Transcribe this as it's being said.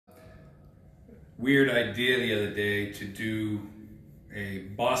weird idea the other day to do a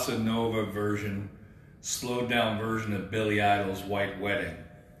bossa nova version, slowed down version of Billy Idol's White Wedding.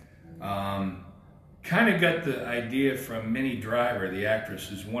 Kind of got the idea from Minnie Driver, the actress,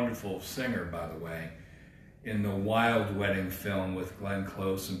 who's a wonderful singer, by the way, in the Wild Wedding film with Glenn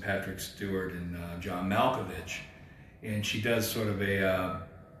Close and Patrick Stewart and John Malkovich. And she does sort of a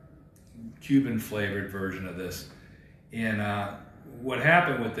Cuban-flavored version of this. And what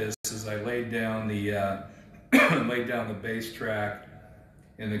happened with this is I laid down the laid down the bass track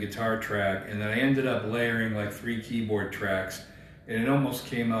and the guitar track, and then I ended up layering like 3 keyboard tracks, and it almost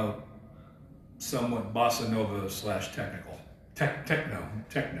came out somewhat bossa nova slash techno.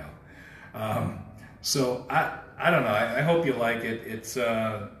 So I don't know. I hope you like it. It's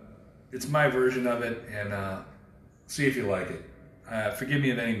my version of it, and see if you like it. Forgive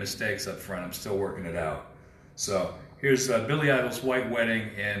me of any mistakes up front. I'm still working it out. So here's Billy Idol's White Wedding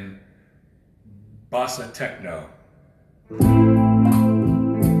in bossa techno.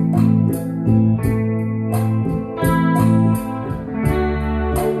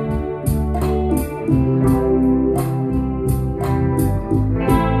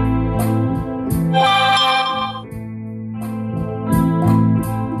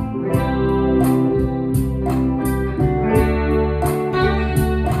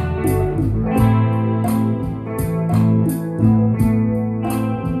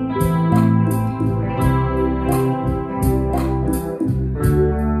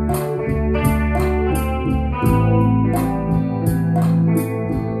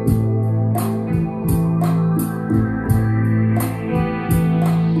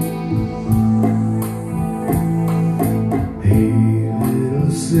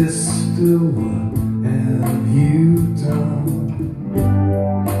 Sister, what have you done?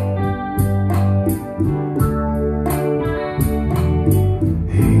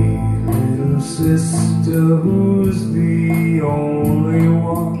 Hey, little sister, who's the only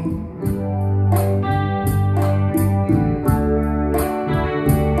one?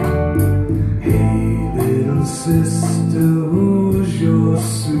 Hey, little sister, who's your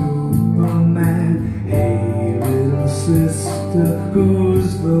Superman? Hey, little sister,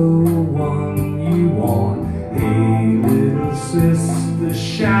 who's the one you want? Hey, little sister,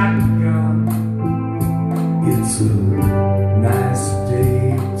 shotgun. It's a nice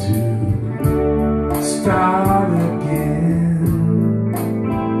day to start again.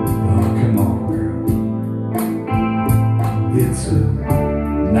 Oh, come on, girl. It's a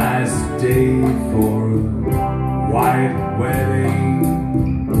nice day for a white wedding.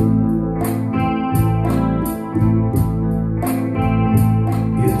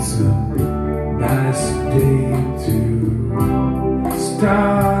 It's a nice day to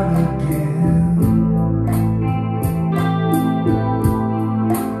start again.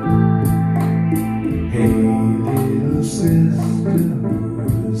 Hey, little sister,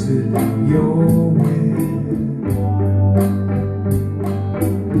 who's it your way?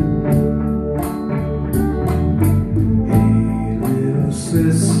 Hey, little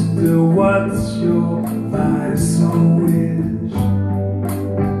sister, what's your vice or wish?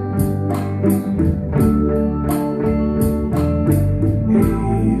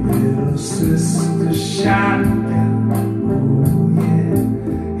 Sister shotgun, oh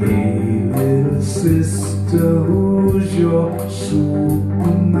yeah. Hey, little sister, who's your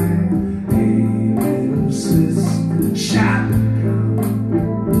Superman? Hey, little sister shotgun.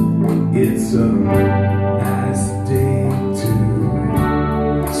 It's a nice day to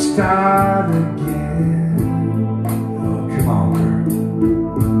start again. Oh, come on, girl.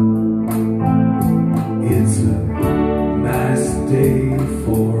 It's a nice day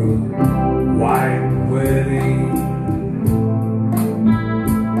for a white wedding.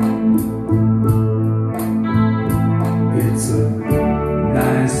 It's a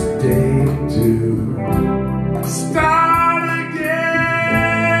nice day to start again.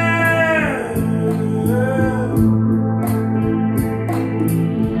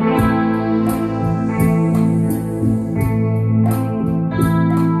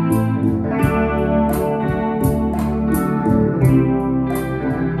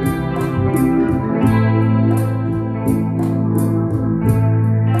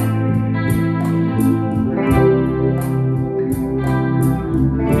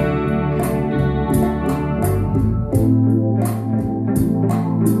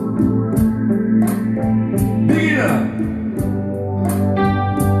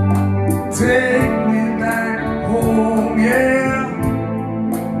 Take me back home, yeah.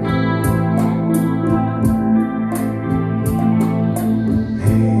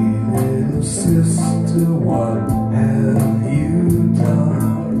 Hey, little sister, what have you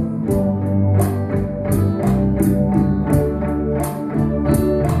done?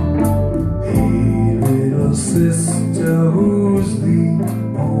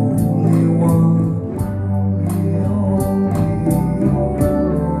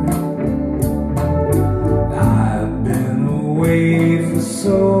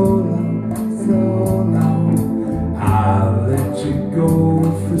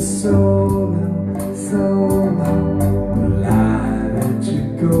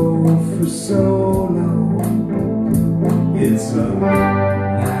 go for so long. It's a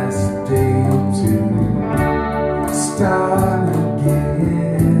nice day to start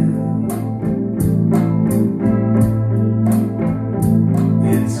again.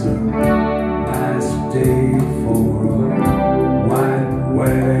 It's a nice day for a white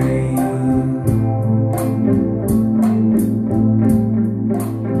wedding.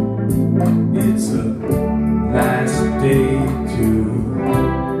 It's a nice day to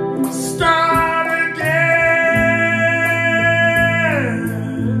start again.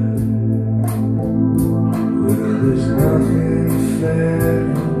 Well, there's nothing fair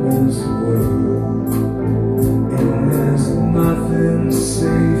in this world, and there's nothing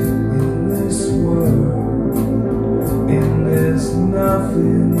safe in this world, and there's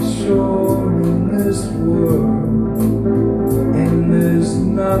nothing sure in this world, and there's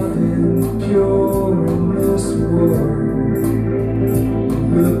nothing pure in this world.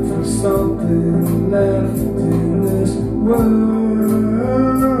 Look for something left in this world.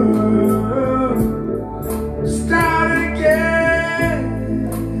 Start again.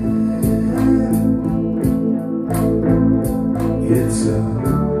 It's a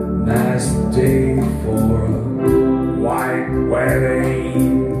nice day for a white wedding.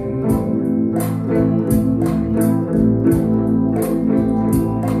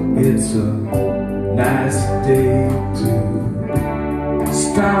 It's a nice day to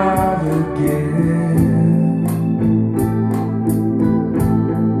start again.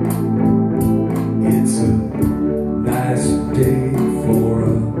 It's a nice day for a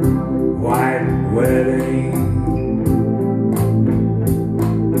white wedding.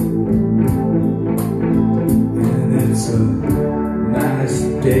 And it's a nice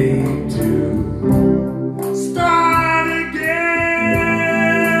day to start again.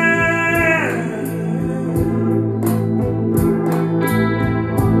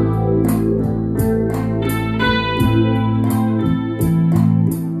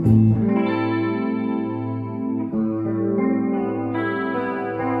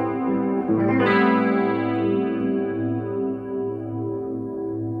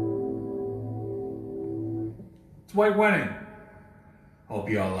 It's White Wedding. Hope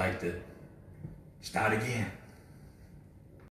you all liked it. Start again.